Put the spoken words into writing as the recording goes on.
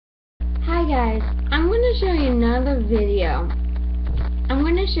guys, I'm going to show you another video. I'm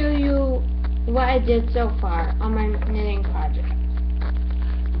going to show you what I did so far on my knitting project.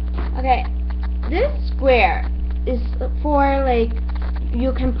 Okay, this square is for, like,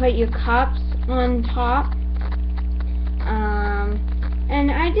 you can put your cups on top.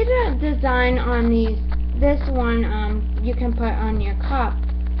 And I did a design on this one you can put on your cup.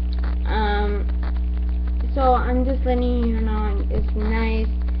 So I'm just letting you know it's nice.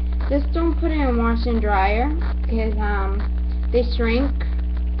 Just don't put it in wash and dryer because they shrink.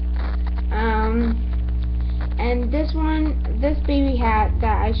 And this baby hat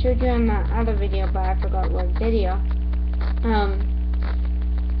that I showed you in the other video, but I forgot what video.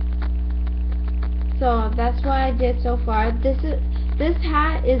 So that's what I did so far. This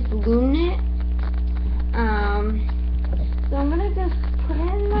hat is loom knit. So I'm gonna just put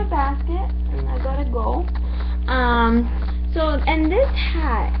it in my basket, and I gotta go. And this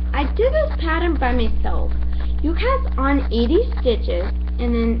hat, I did this pattern by myself. You cast on 80 stitches,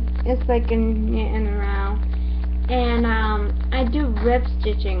 and then it's like a knit and around. And I do rib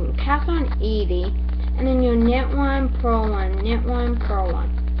stitching, cast on 80, and then you knit one, purl one, knit one, purl one.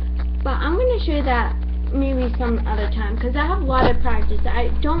 But I'm going to show you that maybe some other time, because I have a lot of practice. I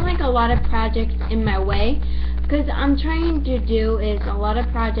don't like a lot of projects in my way, because I'm trying to do is a lot of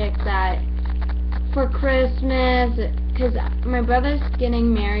projects that for Christmas, because my brother's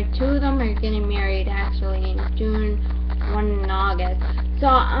getting married. 2 of them are getting married actually in June, 1 in August. So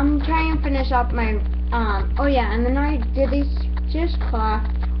I'm trying to finish up my, oh yeah, and then I did these dishcloth,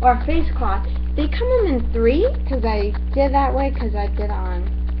 or face cloth. They come in 3, because I did that way, because I did on,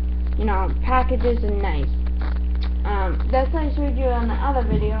 you know, packages and nice. That's what I showed you in the other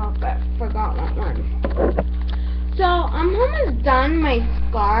video, but forgot what one. So I'm almost done my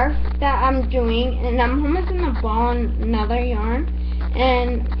scarf that I'm doing, and I'm almost in the ball on another yarn.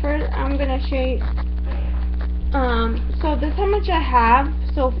 And first I'm gonna show you. So this is how much I have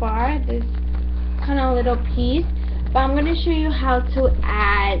so far. This kind of little piece, but I'm gonna show you how to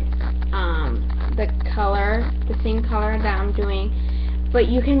add the color, the same color that I'm doing. But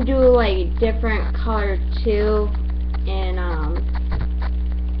you can do like different color too, and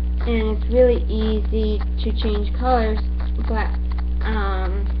it's really easy to change colors. But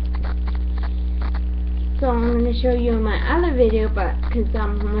so I'm going to show you in my other video, but because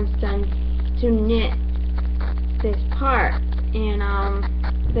I'm almost done to knit this part, and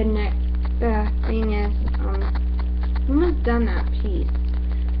the thing is I'm almost done that piece.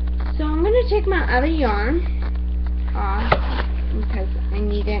 So I'm going to take my other yarn off because I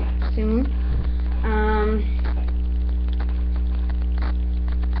need it soon.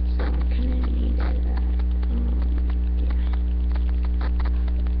 So I kind of need it.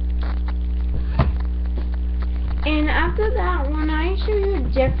 And after that, when I show you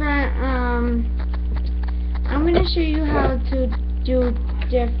different, I'm going to show you how to do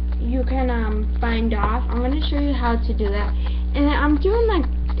you can bind off. I'm going to show you how to do that. And I'm doing like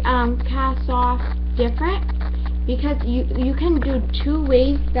cast off different, because you can do 2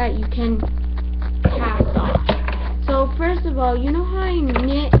 ways that you can cast off. So first of all, you know how I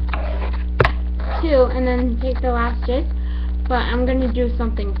knit 2 and then take the last stitch, but I'm going to do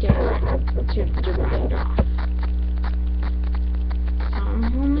something different to bind off. So I'm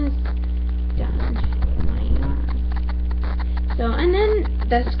almost done my yarn. So, and then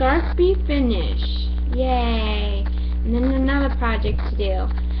the scarf be finished. Yay! And then another project to do.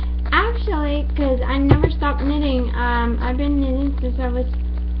 Actually, because I never stopped knitting, I've been knitting since I was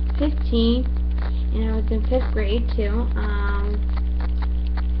 15, and I was in 5th grade too,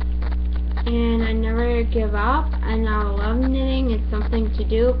 and I never give up, and I love knitting. It's something to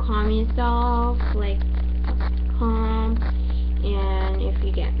do, calm yourself, like, calm, and if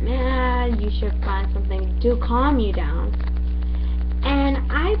you get mad, you should find something to calm you down. And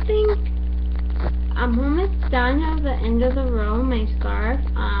I think I'm almost done at the end of the row, my scarf,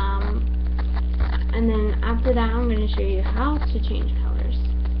 and then after that I'm going to show you how to change colors.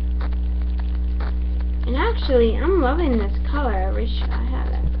 And actually, I'm loving this color. I wish I had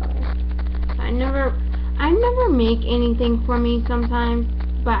that color. I never make anything for me sometimes,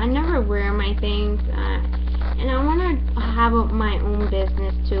 but I never wear my things, and I want to have my own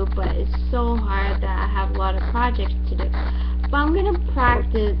business too, but it's so hard that I have a lot of projects to do. But I'm going to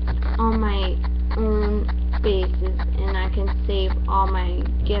practice on my own basis, and I can save all my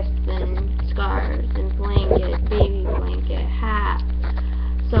gifts and scarves and blanket, baby blanket, hat.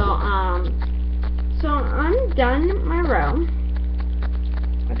 So I'm done my row.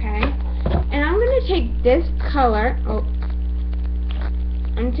 Okay, and I'm gonna take this color. Oh,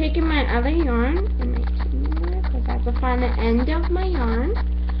 I'm taking my other yarn, because I have to find the end of my yarn,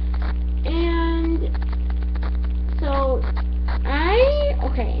 and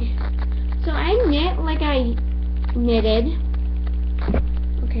knitted.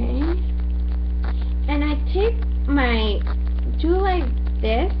 Okay. And I take do like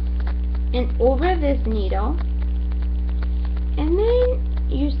this and over this needle, and then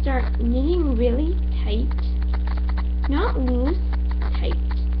you start knitting really tight, not loose, tight.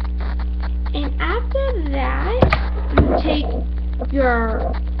 And after that, you take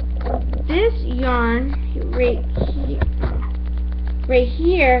this yarn right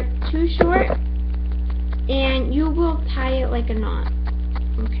here, too short, and you will tie it like a knot.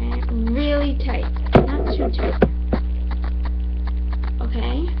 Okay, really tight, not too tight.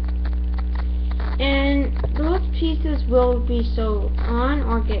 Okay, and those pieces will be sewed on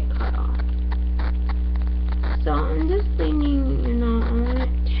or get cut off. So I'm just thinking, I want it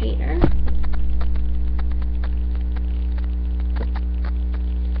tighter.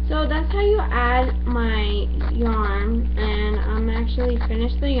 So that's how you add my yarn, and I'm actually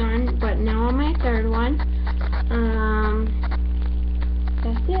finished the yarn, but now on my third one.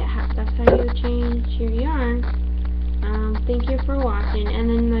 That's it. That's how you change your yarn. Thank you for watching, and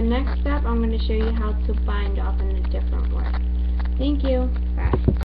then the next step I'm going to show you how to bind off in a different way. Thank you. Bye.